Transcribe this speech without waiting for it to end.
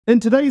In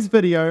today's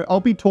video, I'll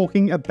be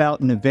talking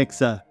about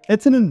Navexa.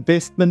 It's an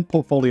investment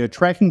portfolio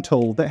tracking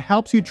tool that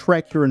helps you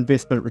track your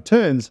investment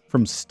returns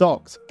from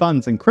stocks,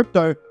 funds, and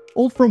crypto,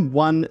 all from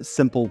one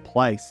simple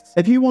place.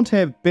 If you want to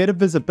have better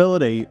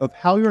visibility of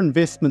how your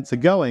investments are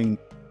going,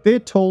 their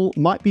tool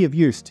might be of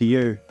use to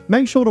you.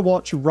 Make sure to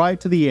watch right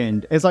to the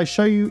end as I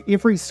show you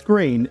every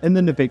screen in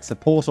the Navexa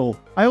portal.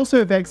 I also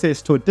have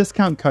access to a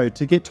discount code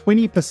to get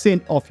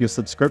 20% off your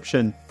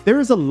subscription. There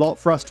is a lot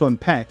for us to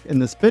unpack in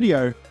this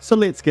video, so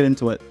let's get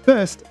into it.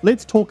 First,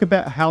 let's talk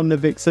about how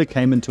Navexa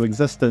came into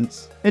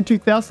existence. In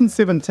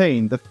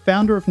 2017, the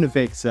founder of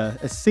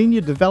Navexa, a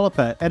senior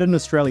developer at an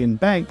Australian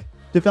bank,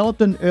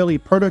 developed an early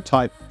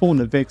prototype for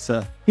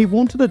Navexa. He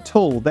wanted a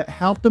tool that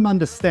helped him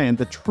understand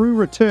the true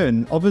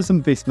return of his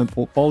investment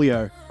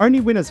portfolio.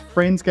 Only when his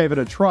friends gave it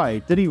a try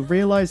did he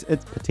realize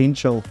its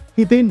potential.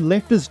 He then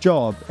left his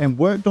job and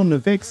worked on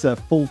Navexa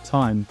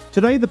full-time.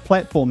 Today the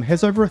platform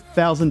has over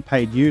 1,000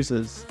 paid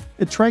users,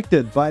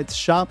 attracted by its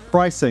sharp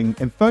pricing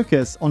and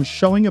focus on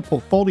showing a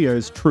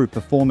portfolio's true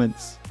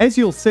performance. As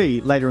you'll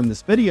see later in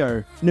this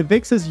video,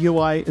 Navexa's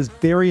UI is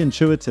very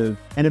intuitive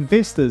and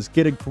investors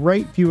get a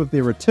great view of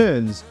their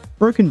returns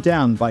broken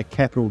down by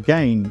capital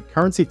gain,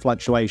 currency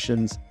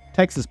fluctuations,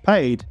 taxes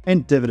paid,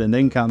 and dividend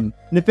income.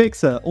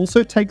 Navexa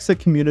also takes a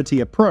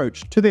community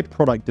approach to their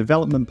product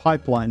development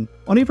pipeline.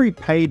 On every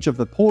page of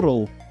the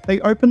portal, they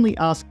openly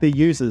ask their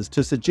users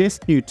to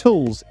suggest new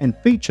tools and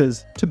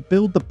features to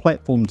build the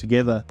platform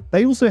together.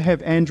 They also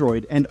have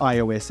Android and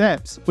iOS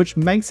apps, which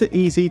makes it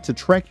easy to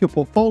track your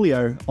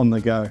portfolio on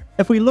the go.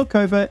 If we look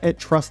over at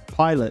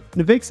Trustpilot,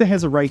 Navexa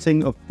has a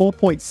rating of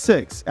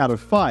 4.6 out of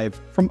 5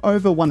 from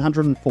over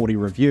 140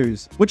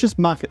 reviews, which is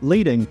market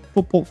leading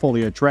for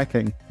portfolio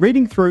tracking.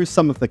 Reading through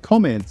some of the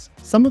comments,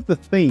 some of the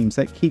themes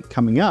that keep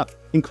coming up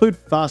include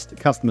fast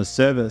customer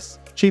service,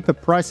 cheaper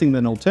pricing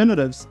than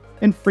alternatives,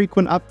 and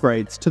frequent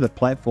upgrades to the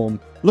platform.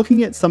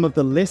 Looking at some of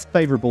the less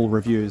favorable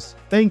reviews,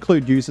 they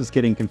include users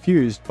getting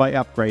confused by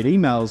upgrade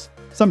emails,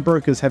 some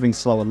brokers having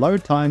slower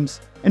load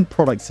times, and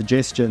product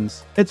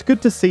suggestions. It's good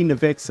to see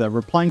Navexa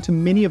replying to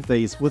many of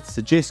these with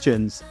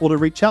suggestions or to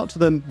reach out to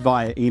them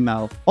via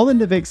email. On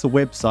the Navexa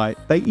website,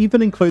 they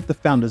even include the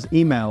founder's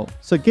email,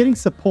 so getting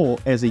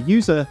support as a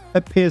user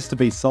appears to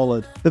be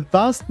solid. The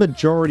vast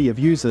majority of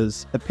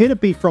users appear to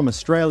be from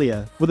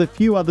Australia, with a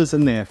few others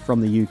in there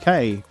from the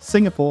UK,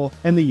 Singapore,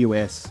 and the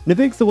US.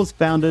 Navexa was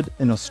founded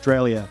in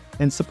Australia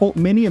and support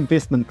many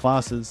investment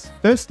classes.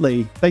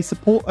 Firstly, they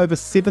support over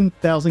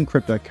 7,000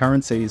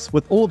 cryptocurrencies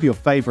with all of your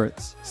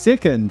favorites.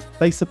 Second,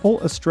 they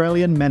support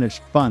Australian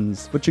managed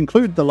funds, which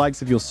include the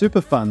likes of your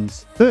super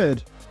funds.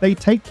 Third, they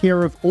take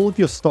care of all of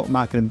your stock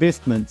market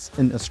investments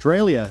in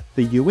Australia,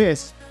 the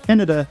US,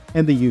 Canada,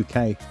 and the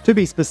UK. To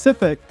be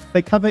specific,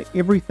 they cover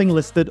everything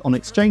listed on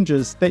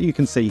exchanges that you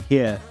can see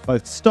here,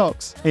 both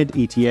stocks and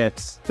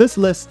ETFs. This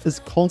list is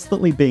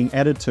constantly being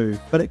added to,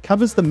 but it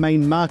covers the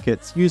main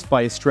markets used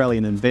by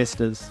Australian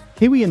investors.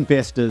 Kiwi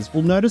investors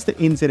will notice that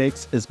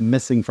NZX is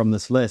missing from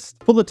this list.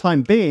 For the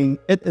time being,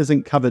 it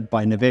isn't covered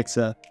by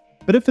Navexa,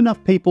 but if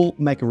enough people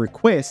make a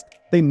request,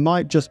 they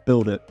might just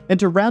build it. And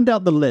to round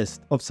out the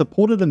list of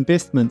supported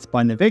investments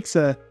by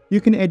Navexa, you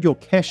can add your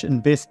cash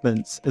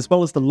investments as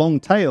well as the long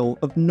tail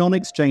of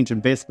non-exchange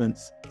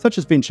investments, such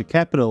as venture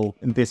capital,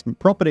 investment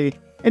property,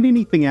 and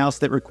anything else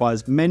that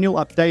requires manual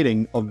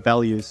updating of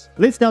values.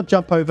 Let's now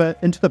jump over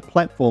into the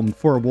platform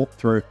for a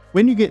walkthrough.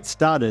 When you get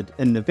started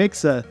in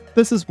Navexa,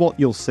 this is what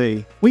you'll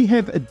see. We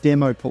have a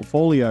demo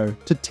portfolio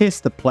to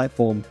test the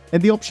platform,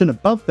 and the option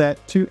above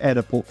that to add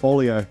a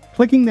portfolio.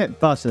 Clicking that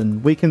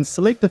button, we can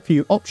select a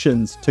few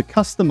options to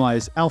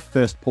customize our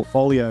first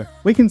portfolio.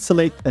 We can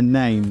select a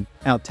name,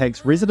 our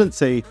tax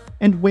residency,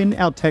 and when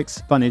our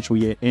tax financial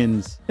year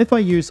ends. If I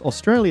use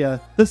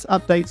Australia, this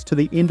updates to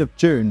the end of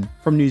June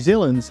from New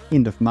Zealand's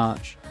end of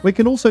March. We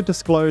can also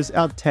disclose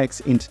our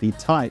tax entity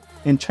type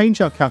and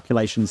change our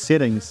calculation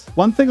settings.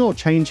 One thing I'll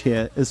change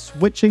here is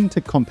switching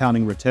to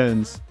compounding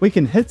returns. We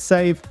can hit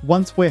save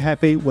once we're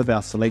happy with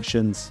our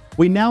selections.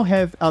 We now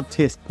have our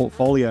test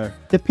portfolio.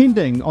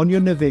 Depending on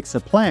your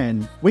Navexa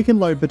plan, we can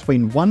load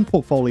between 1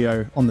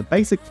 portfolio on the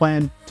basic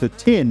plan to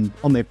 10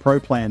 on their pro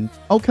plan.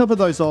 I'll cover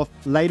those off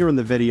later in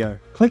the video.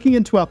 Clicking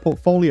into our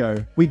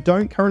portfolio, we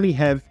don't currently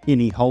have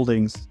any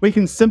holdings. We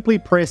can simply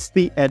press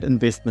the Add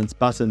Investments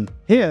button.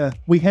 Here,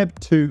 we have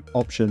 2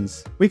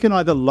 options. We can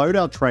either load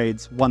our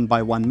trades one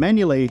by one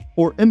manually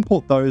or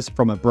import those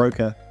from a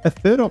broker. A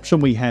third option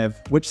we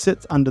have, which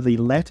sits under the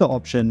latter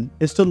option,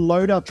 is to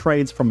load our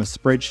trades from a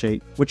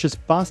spreadsheet, which is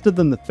faster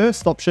than the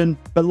first option,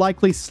 but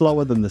likely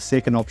slower than the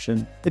second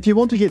option. If you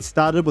want to get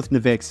started with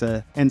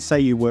Navexa and say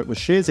you work with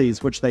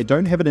Sharesies, which they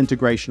don't have an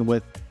integration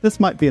with, this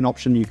might be an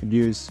option you could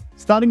use.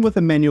 Starting with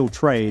a manual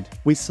trade,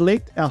 we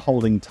select our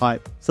holding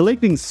type.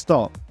 Selecting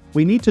stock,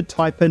 we need to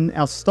type in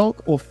our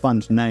stock or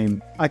fund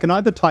name. I can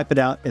either type it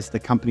out as the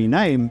company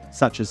name,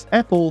 such as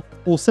Apple,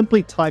 or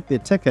simply type their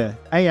ticker,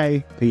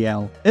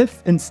 AAPL.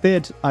 If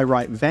instead I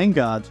write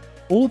Vanguard,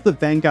 all of the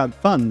Vanguard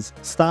funds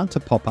start to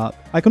pop up.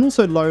 I can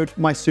also load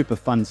my super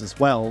funds as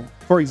well.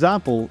 For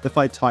example, if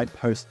I type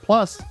Host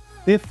Plus,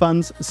 their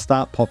funds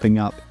start popping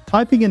up.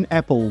 Typing in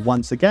Apple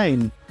once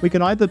again, we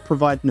can either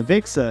provide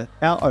Navexa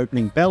our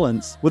opening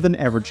balance with an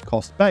average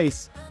cost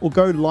base, or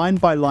go line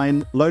by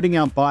line loading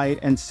our buy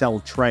and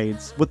sell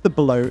trades with the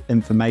below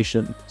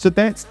information. So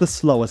that's the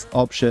slowest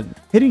option.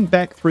 Heading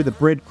back through the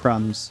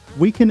breadcrumbs,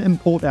 we can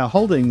import our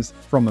holdings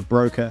from a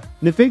broker.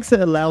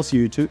 Navexa allows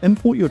you to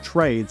import your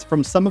trades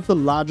from some of the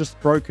largest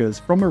brokers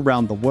from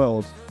around the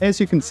world,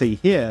 as you can see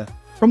here,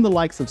 from the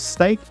likes of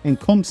Stake and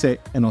CommSec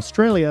in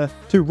Australia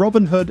to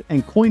Robinhood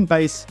and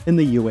Coinbase in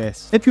the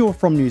US. If you're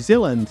from New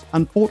Zealand,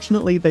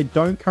 unfortunately they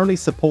don't currently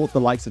support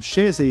the likes of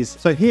Sharesies,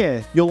 so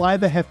here you'll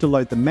either have to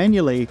load them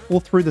manually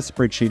or through the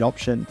spreadsheet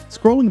option.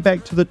 Scrolling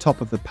back to the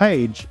top of the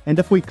page, and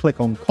if we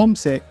click on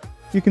CommSec,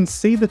 you can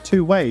see the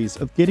two ways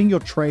of getting your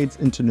trades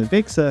into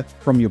Navexa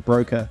from your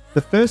broker.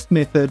 The first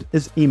method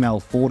is email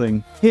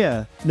forwarding.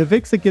 Here,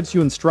 Navexa gives you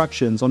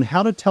instructions on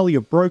how to tell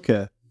your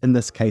broker, in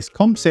this case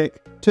CommSec,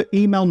 to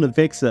email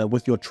Navexa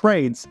with your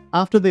trades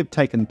after they've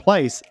taken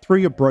place through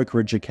your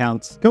brokerage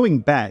accounts. Going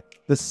back,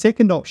 the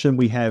second option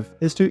we have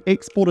is to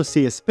export a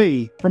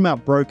CSV from our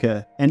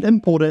broker and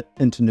import it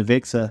into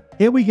Navexa.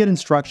 Here we get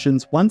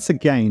instructions once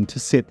again to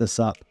set this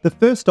up. The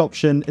first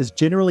option is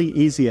generally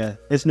easier,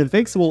 as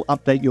Navexa will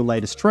update your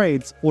latest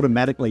trades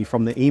automatically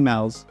from the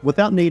emails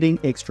without needing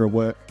extra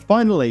work.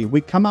 Finally,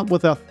 we come up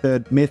with our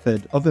third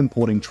method of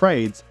importing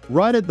trades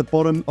right at the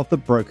bottom of the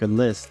broker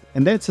list,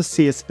 and that's a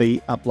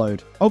CSV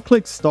upload. I'll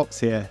click stocks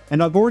here,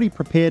 and I've already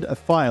prepared a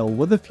file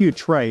with a few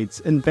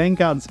trades in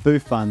Vanguard's Boo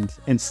Fund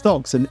and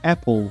stocks in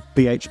Apple,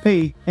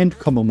 BHP, and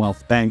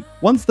Commonwealth Bank.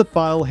 Once the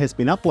file has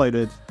been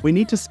uploaded, we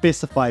need to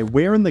specify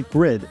where in the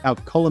grid our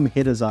column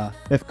headers are.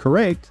 If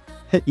correct,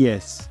 hit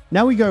yes.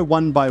 Now we go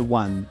one by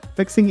one,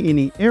 fixing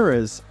any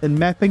errors and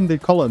mapping the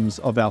columns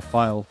of our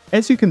file.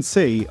 As you can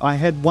see, I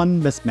had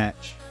one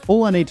mismatch.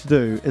 All I need to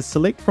do is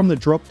select from the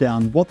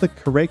drop-down what the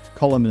correct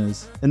column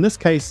is, in this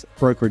case,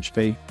 brokerage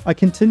fee. I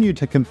continue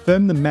to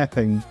confirm the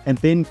mapping and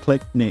then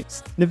click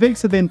Next.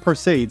 Navexa then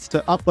proceeds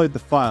to upload the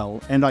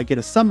file and I get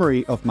a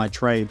summary of my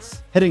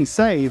trades. Hitting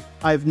Save,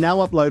 I've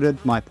now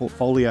uploaded my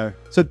portfolio.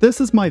 So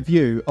this is my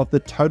view of the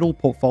total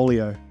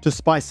portfolio. To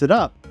spice it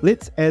up,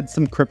 let's add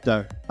some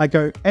crypto. I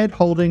go Add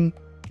Holding,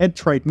 Add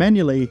Trade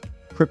Manually,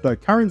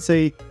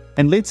 Cryptocurrency,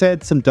 and let's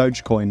add some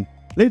Dogecoin.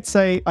 Let's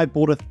say I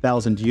bought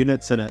 1,000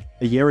 units in it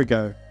a year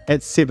ago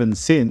at 7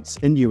 cents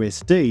in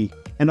USD,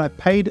 and I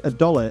paid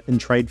 $1 in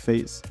trade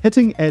fees.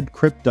 Hitting Add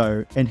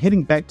Crypto and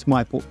heading back to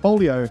my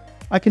portfolio,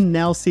 I can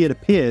now see it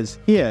appears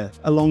here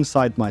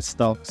alongside my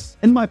stocks.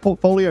 In my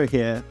portfolio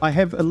here, I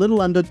have a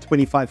little under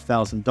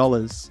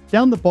 $25,000.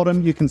 Down the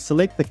bottom, you can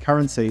select the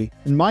currency.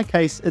 In my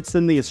case, it's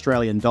in the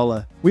Australian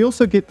dollar. We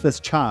also get this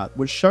chart,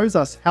 which shows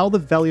us how the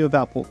value of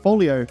our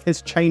portfolio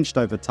has changed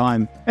over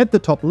time. At the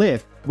top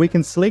left, we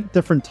can select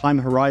different time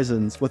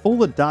horizons with all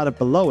the data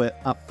below it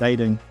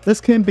updating.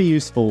 This can be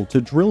useful to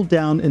drill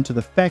down into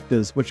the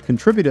factors which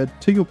contributed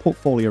to your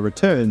portfolio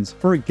returns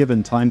for a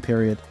given time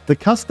period. The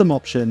custom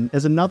option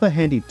is another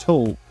handy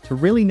tool to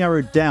really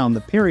narrow down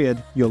the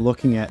period you're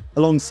looking at.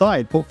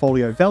 Alongside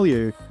portfolio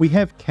value, we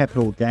have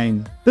capital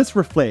gain. This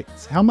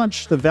reflects how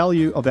much the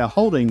value of our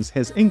holdings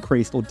has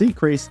increased or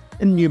decreased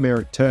in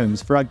numeric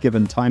terms for our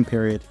given time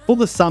period. For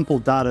the sample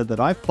data that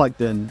I've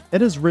plugged in,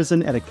 it has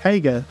risen at a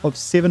CAGR of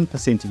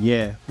 7% a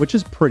year, which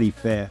is pretty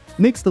fair.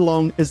 Next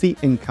along is the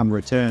income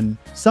return.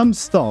 Some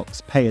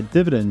stocks pay a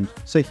dividend,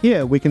 so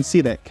here we can see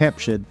that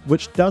captured,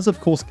 which does of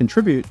course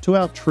contribute to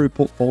our true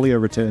portfolio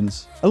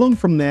returns. Along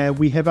from there,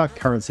 we have our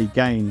currency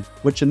gain,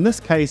 which in this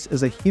case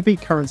is a heavy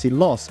currency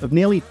loss of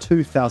nearly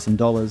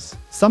 $2,000.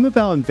 Some of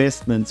our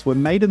investments were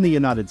made in the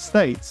United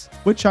States,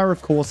 which are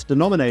of course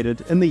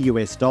denominated in the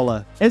US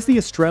dollar. As the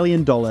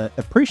Australian dollar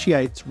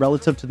appreciates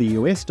relative to the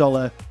US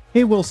dollar,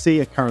 here we'll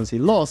see a currency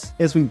loss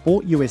as we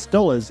bought US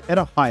dollars at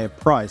a higher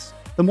price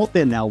than what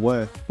they're now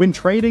worth. When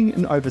trading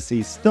in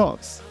overseas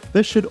stocks,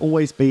 this should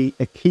always be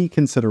a key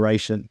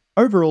consideration.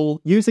 Overall,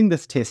 using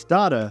this test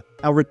data,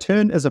 our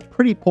return is a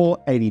pretty poor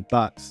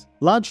 $80,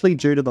 largely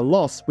due to the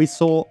loss we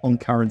saw on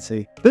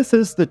currency. This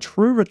is the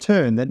true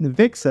return that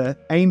Navexa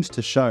aims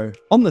to show.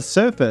 On the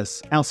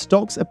surface, our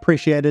stocks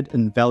appreciated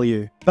in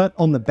value, but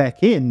on the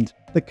back end,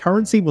 the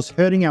currency was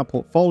hurting our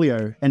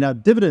portfolio, and our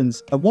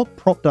dividends are what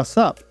propped us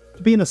up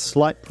to be in a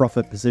slight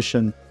profit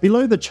position.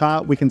 Below the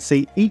chart, we can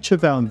see each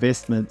of our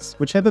investments,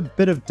 which have a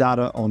bit of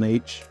data on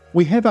each.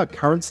 We have our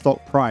current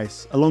stock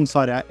price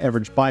alongside our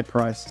average buy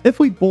price. If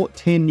we bought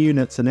 10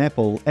 units in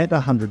Apple at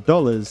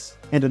 $100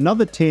 and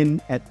another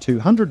 10 at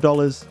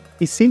 $200,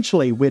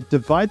 essentially we'd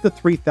divide the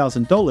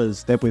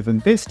 $3,000 that we've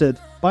invested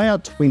by our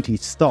 20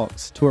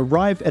 stocks to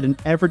arrive at an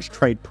average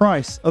trade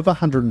price of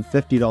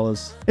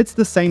 $150. It's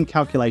the same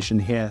calculation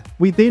here.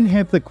 We then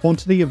have the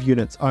quantity of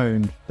units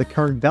owned, the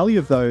current value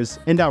of those,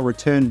 and our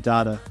return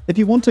data. If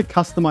you want to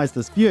customize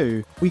this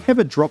view, we have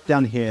a drop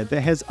down here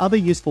that has other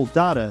useful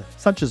data,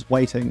 such as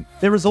weighting.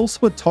 There is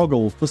also a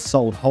toggle for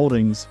sold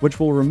holdings, which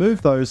will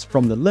remove those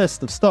from the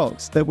list of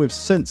stocks that we've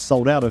since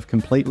sold out of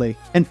completely.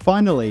 And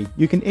finally,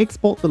 you can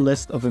export the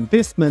list of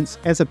investments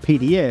as a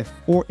PDF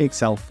or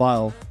Excel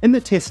file. In the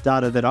test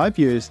data that I've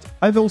used,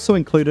 I've also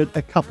included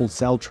a couple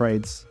sell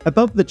trades.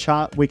 Above the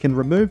chart, we can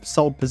remove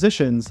sold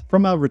positions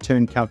from our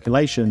return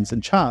calculations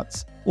and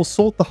charts, or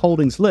sort the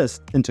holdings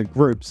list into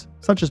groups,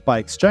 such as by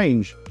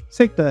exchange,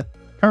 sector,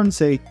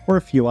 currency, or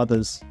a few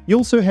others. You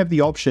also have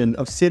the option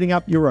of setting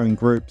up your own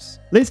groups.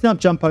 Let's now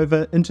jump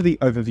over into the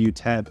Overview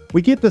tab.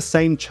 We get the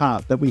same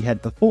chart that we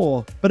had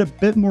before, but a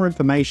bit more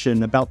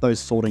information about those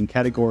sorting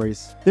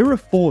categories. There are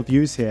 4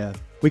 views here.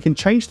 We can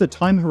change the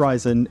time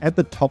horizon at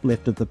the top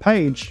left of the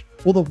page,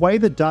 or the way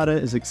the data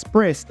is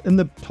expressed in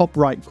the top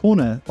right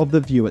corner of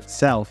the view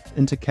itself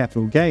into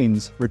capital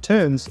gains,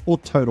 returns, or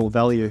total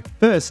value.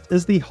 First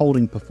is the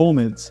holding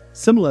performance,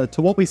 similar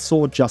to what we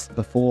saw just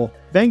before.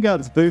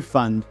 Vanguard's VU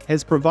fund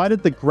has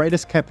provided the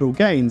greatest capital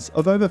gains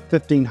of over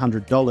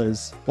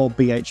 $1,500, while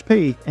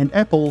BHP and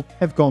Apple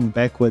have gone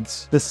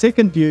backwards. The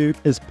second view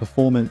is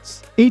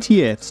performance.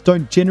 ETFs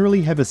don't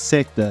generally have a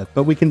sector,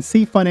 but we can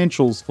see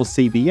financials for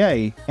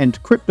CBA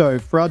and crypto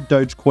for our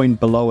Dogecoin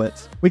below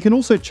it. We can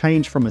also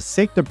change from a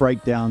sector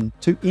breakdown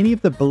to any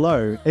of the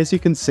below, as you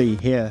can see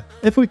here.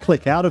 If we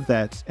click out of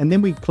that and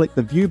then we click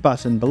the view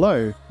button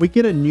below, we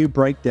get a new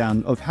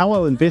breakdown of how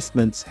our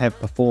investments have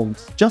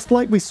performed. Just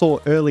like we saw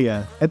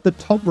earlier, at the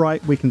top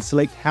right we can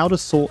select how to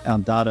sort our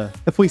data.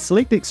 If we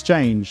select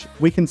exchange,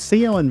 we can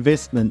see our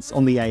investments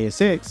on the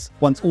ASX,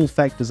 once all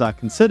factors are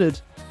considered,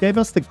 gave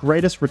us the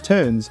greatest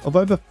returns of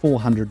over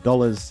 $400.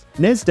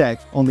 NASDAQ,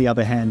 on the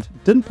other hand,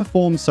 didn't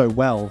perform so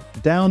well,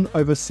 down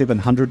over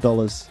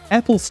 $700.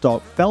 Apple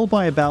stock fell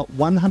by about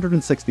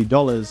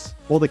 $160,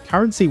 while the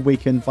currency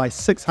weakened by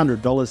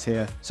 $600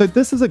 here. So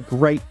this is a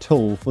great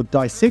tool for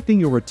dissecting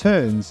your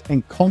returns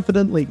and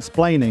confidently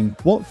explaining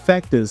what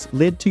factors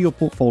led to your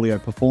portfolio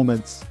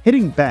performance.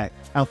 Heading back,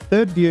 our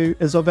third view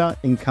is of our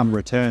income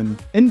return.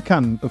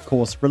 Income, of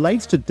course,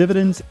 relates to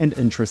dividends and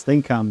interest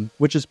income,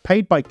 which is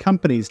paid by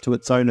companies to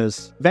its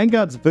owners.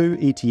 Vanguard's VU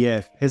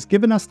ETF has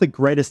given us the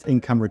greatest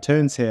income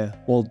returns here,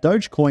 while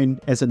Dogecoin,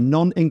 as a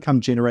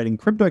non-income generating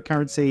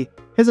cryptocurrency,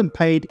 hasn't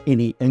paid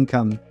any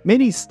income.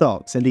 Many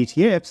stocks and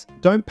ETFs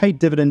don't pay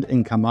dividend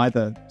income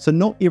either, so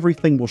not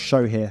everything will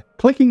show here.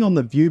 Clicking on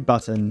the View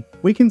button,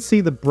 we can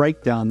see the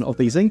breakdown of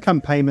these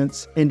income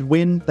payments and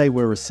when they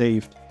were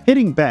received.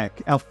 Heading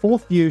back, our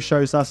fourth view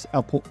shows us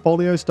our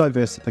portfolio's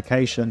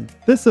diversification.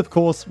 This, of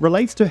course,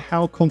 relates to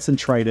how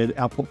concentrated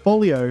our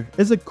portfolio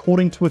is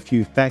according to a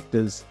few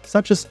factors,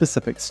 such as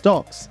specific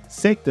stocks,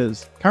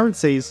 sectors,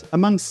 currencies,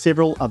 among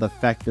several other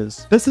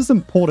factors. This is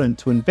important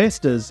to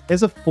investors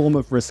as a form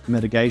of risk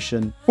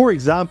mitigation. For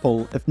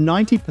example, if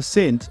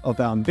 90% of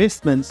our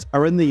investments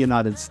are in the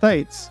United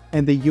States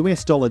and the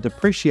US dollar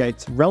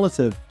depreciates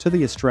relative to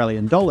the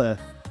Australian dollar,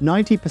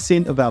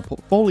 90% of our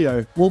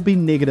portfolio will be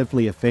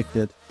negatively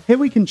affected. Here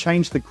we can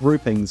change the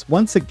groupings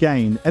once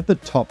again at the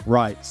top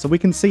right, so we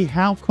can see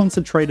how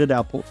concentrated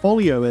our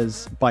portfolio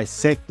is by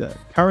sector,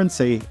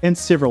 currency, and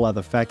several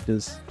other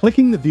factors.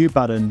 Clicking the View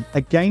button,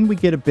 again we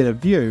get a better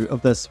view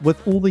of this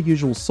with all the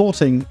usual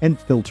sorting and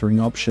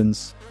filtering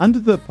options. Under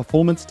the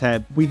Performance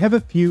tab, we have a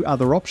few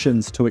other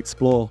options to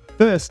explore.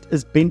 First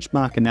is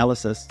benchmark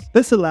analysis.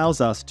 This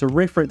allows us to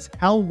reference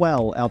how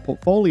well our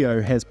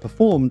portfolio has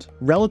performed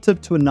relative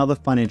to another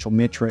financial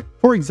metric.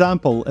 For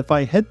example, if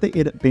I hit the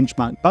Edit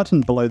Benchmark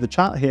button below the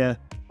chart here,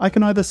 I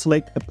can either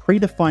select a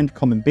predefined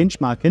common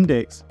benchmark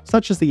index,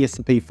 such as the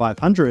S&P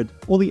 500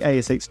 or the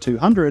ASX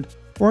 200,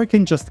 or I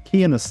can just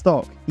key in a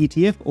stock,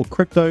 ETF, or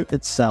crypto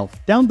itself.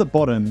 Down the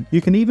bottom,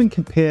 you can even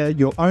compare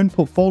your own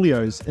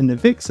portfolios in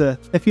Navexa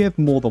if you have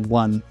more than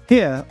one.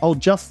 Here, I'll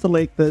just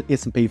select the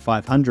S&P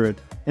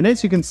 500. And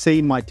as you can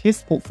see, my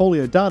test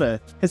portfolio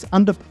data has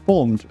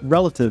underperformed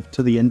relative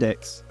to the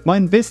index. My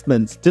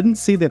investments didn't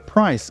see their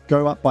price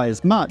go up by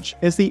as much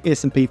as the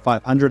S&P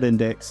 500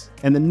 index,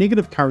 and the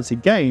negative currency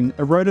gain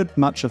eroded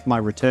much of my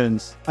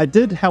returns. I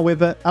did,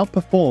 however,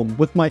 outperform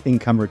with my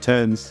income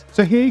returns.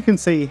 So here you can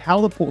see how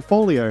the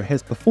portfolio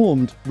has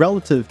performed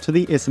relative to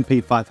the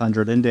S&P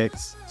 500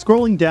 index.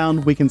 Scrolling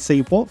down, we can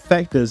see what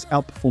factors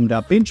outperformed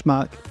our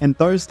benchmark and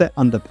those that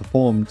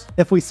underperformed.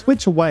 If we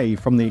switch away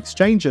from the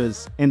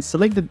exchanges and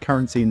selected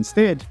currency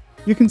instead,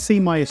 you can see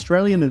my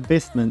Australian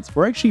investments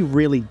were actually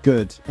really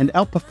good and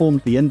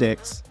outperformed the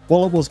index,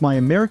 while it was my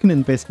American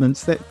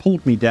investments that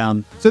pulled me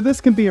down. So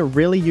this can be a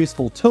really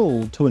useful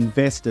tool to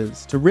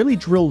investors to really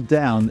drill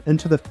down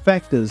into the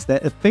factors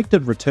that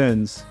affected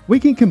returns. We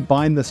can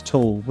combine this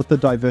tool with the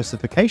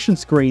diversification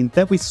screen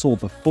that we saw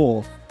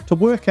before to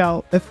work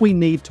out if we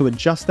need to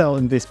adjust our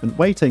investment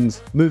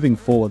weightings moving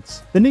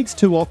forwards. The next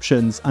two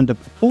options under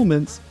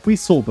performance we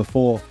saw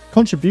before.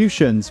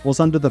 Contributions was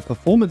under the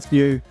performance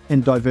view,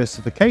 and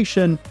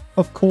diversification,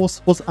 of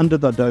course, was under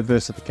the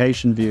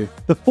diversification view.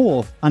 The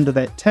fourth under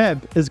that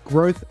tab is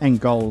growth and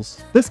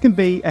goals. This can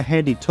be a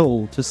handy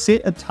tool to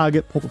set a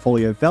target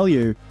portfolio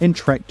value and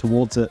track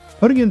towards it.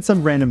 Putting in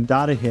some random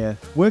data here,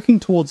 working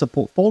towards a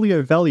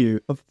portfolio value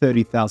of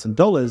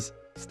 $30,000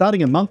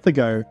 starting a month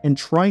ago and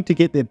trying to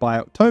get there by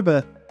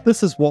October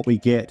this is what we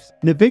get.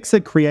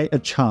 Navexa create a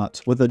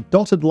chart with a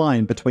dotted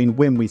line between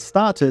when we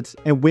started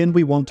and when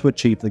we want to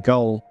achieve the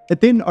goal. It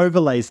then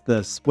overlays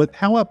this with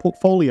how our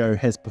portfolio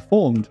has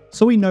performed,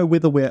 so we know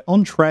whether we're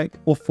on track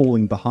or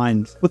falling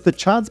behind. With the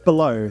charts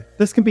below,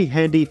 this can be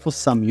handy for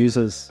some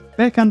users.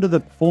 Back under the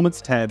Performance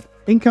tab,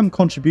 income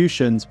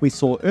contributions we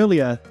saw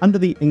earlier under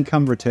the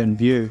income return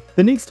view.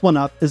 The next one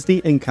up is the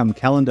income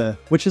calendar,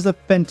 which is a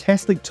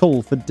fantastic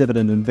tool for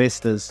dividend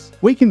investors.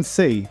 We can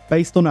see,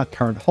 based on our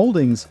current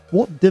holdings,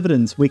 what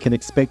dividends we can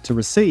expect to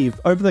receive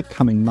over the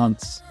coming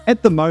months.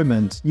 At the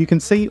moment, you can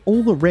see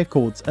all the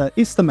records are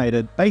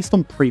estimated based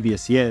on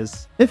previous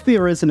years. If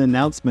there is an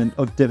announcement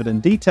of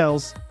dividend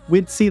details,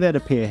 we'd see that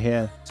appear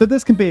here. So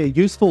this can be a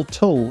useful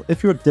tool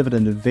if you're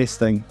dividend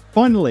investing.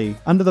 Finally,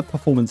 under the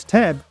Performance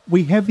tab,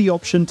 we have the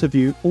option to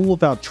view all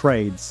of our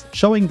trades,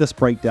 showing this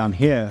breakdown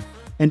here,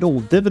 and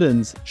all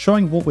dividends,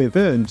 showing what we've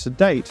earned to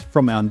date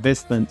from our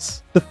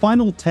investments. The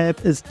final tab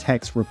is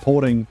tax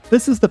reporting.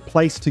 This is the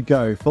place to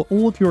go for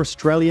all of your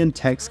Australian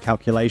tax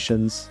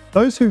calculations.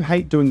 Those who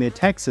hate doing their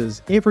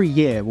taxes every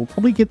year will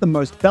probably get the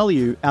most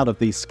value out of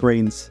these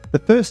screens. The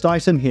first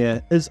item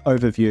here is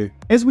Overview.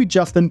 As we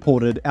just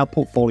imported our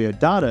portfolio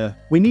data,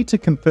 we need to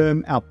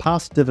confirm our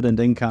past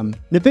dividend income.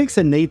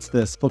 Navexa needs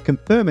this for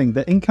confirming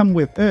the income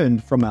we've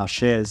earned from our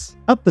shares.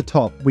 Up the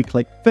top, we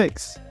click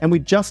Fix, and we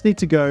just need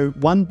to go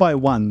one by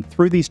one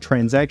through these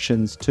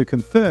transactions to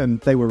confirm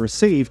they were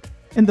received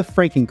and the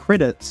franking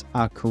credits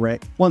are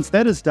correct. Once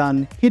that is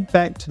done, head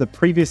back to the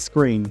previous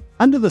screen.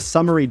 Under the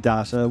summary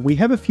data, we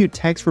have a few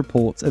tax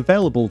reports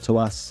available to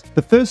us.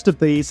 The first of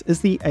these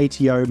is the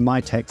ATO My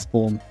Tax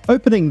form.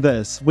 Opening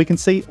this, we can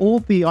see all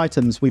of the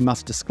items we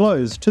must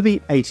disclose to the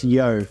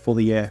ATO for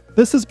the year.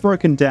 This is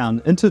broken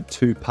down into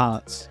two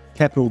parts: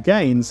 capital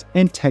gains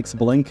and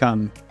taxable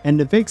income, and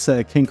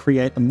Navexa can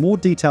create a more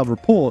detailed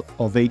report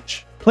of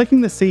each.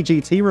 Clicking the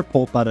CGT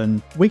report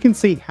button, we can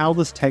see how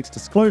this tax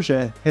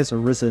disclosure has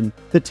arisen.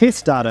 The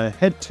test data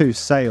had 2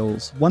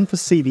 sales, one for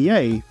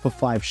CVA for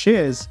 5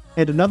 shares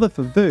and another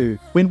for VU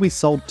when we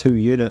sold 2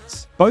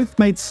 units. Both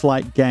made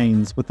slight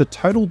gains, with the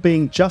total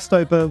being just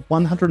over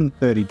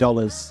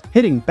 $130.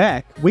 Heading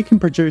back, we can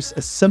produce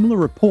a similar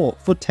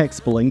report for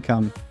taxable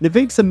income.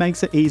 Navexa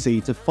makes it easy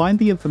to find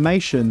the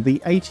information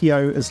the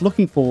ATO is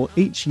looking for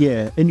each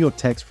year in your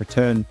tax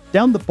return.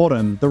 Down the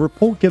bottom, the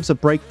report gives a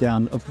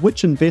breakdown of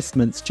which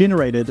investments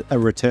generated a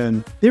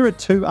return. There are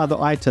 2 other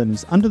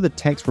items under the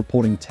tax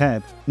reporting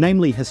tab,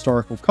 namely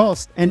historical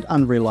cost and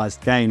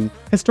unrealized gain.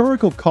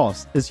 Historical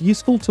cost is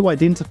useful to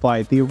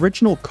identify the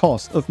original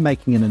cost of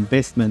making an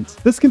investment.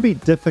 This can be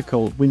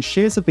difficult when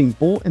shares have been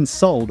bought and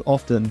sold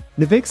often.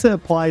 Navexa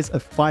applies a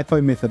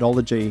FIFO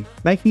methodology,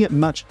 making it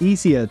much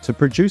easier to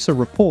produce a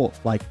report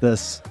like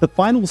this. The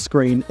final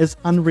screen is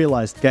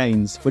unrealized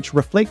gains, which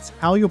reflects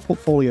how your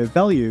portfolio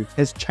value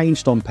has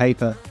changed on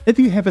paper. If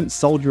you haven't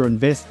sold your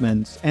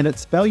investment and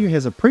its value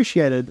has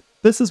appreciated,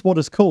 this is what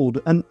is called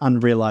an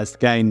unrealized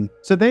gain.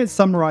 So that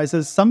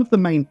summarizes some of the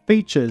main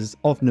features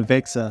of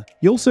Navexa.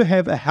 You also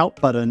have a help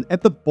button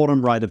at the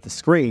bottom right of the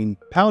screen,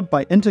 powered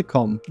by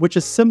Intercom, which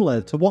is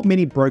similar to what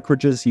many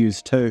brokerages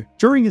use too.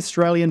 During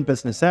Australian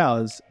business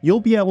hours,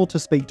 you'll be able to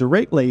speak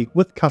directly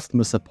with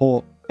customer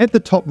support. At the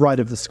top right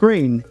of the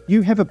screen,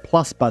 you have a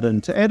plus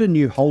button to add a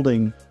new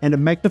holding and a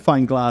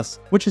magnifying glass,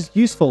 which is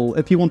useful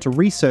if you want to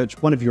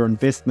research one of your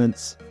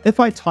investments.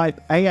 If I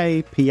type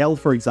AAPL,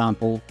 for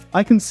example,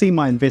 I can see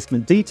my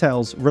investment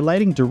details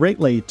relating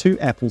directly to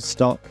Apple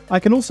stock. I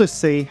can also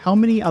see how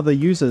many other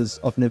users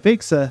of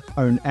Navexa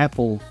own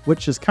Apple,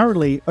 which is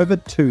currently over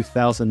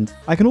 2,000.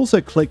 I can also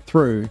click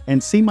through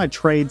and see my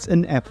trades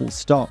in Apple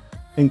stock,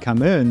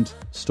 income earned,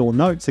 store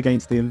notes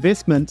against the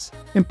investments,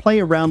 and play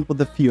around with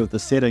a few of the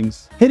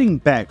settings. Heading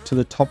back to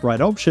the top right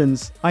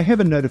options, I have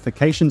a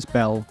notifications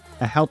bell,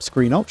 a help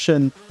screen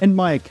option, and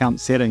my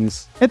account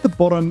settings. At the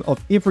bottom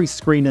of every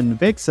screen in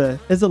Navexa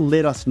is a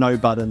let us know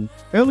button.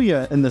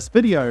 Earlier in this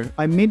video,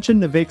 I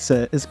mentioned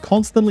Navexa is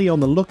constantly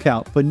on the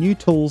lookout for new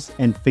tools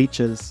and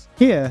features.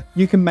 Here,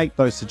 you can make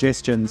those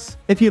suggestions.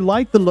 If you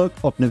like the look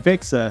of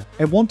Navexa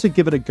and want to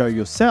give it a go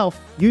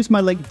yourself, use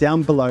my link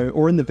down below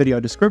or in the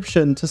video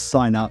description to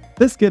sign up.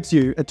 This gives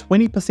you a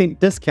 20%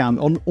 discount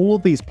on all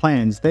of these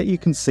plans that you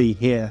can see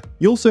here.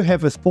 You also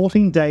have a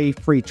 14-day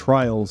free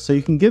trial, so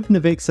you can give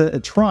Navexa a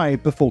try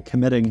before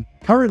committing.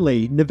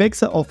 Currently,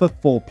 Navexa offer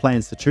 4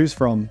 plans to choose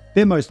from.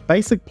 Their most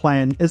basic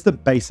plan is the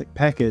basic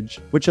package,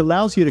 which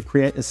allows you to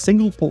create a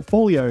single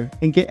portfolio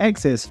and get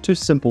access to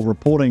simple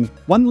reporting.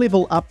 One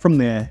level up from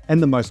there,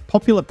 and the most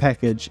popular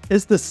package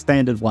is the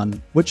standard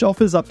one, which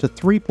offers up to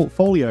 3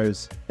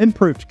 portfolios,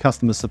 improved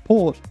customer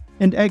support,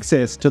 and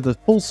access to the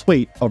full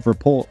suite of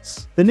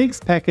reports. The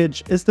next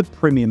package is the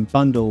Premium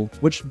Bundle,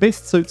 which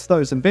best suits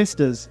those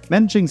investors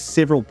managing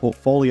several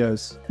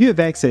portfolios. You have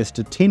access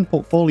to 10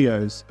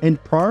 portfolios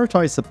and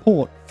prioritized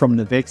support from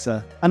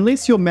Navexa.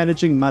 Unless you're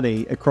managing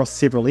money across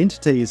several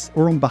entities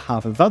or on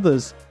behalf of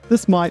others,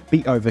 this might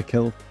be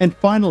overkill. And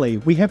finally,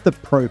 we have the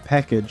Pro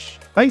package.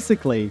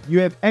 Basically, you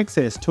have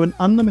access to an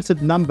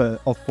unlimited number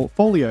of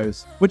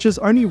portfolios, which is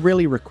only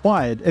really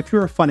required if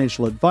you're a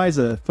financial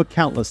advisor for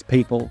countless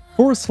people.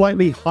 For a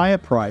slightly higher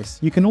price,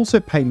 you can also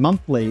pay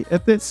monthly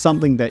if that's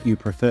something that you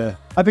prefer.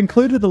 I've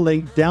included a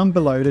link down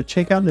below to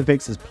check out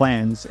Navexa's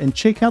plans and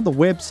check out the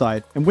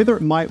website and whether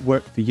it might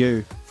work for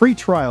you. Free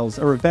trials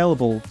are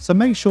available, so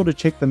make sure to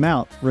check them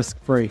out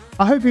risk-free.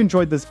 I hope you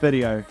enjoyed this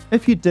video.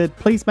 If you did,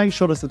 please make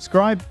sure to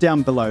subscribe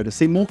down below to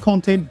see more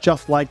content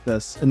just like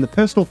this in the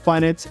personal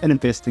finance and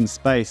investing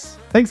space.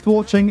 Thanks for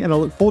watching, and I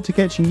look forward to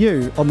catching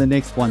you on the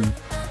next one.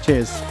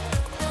 Cheers.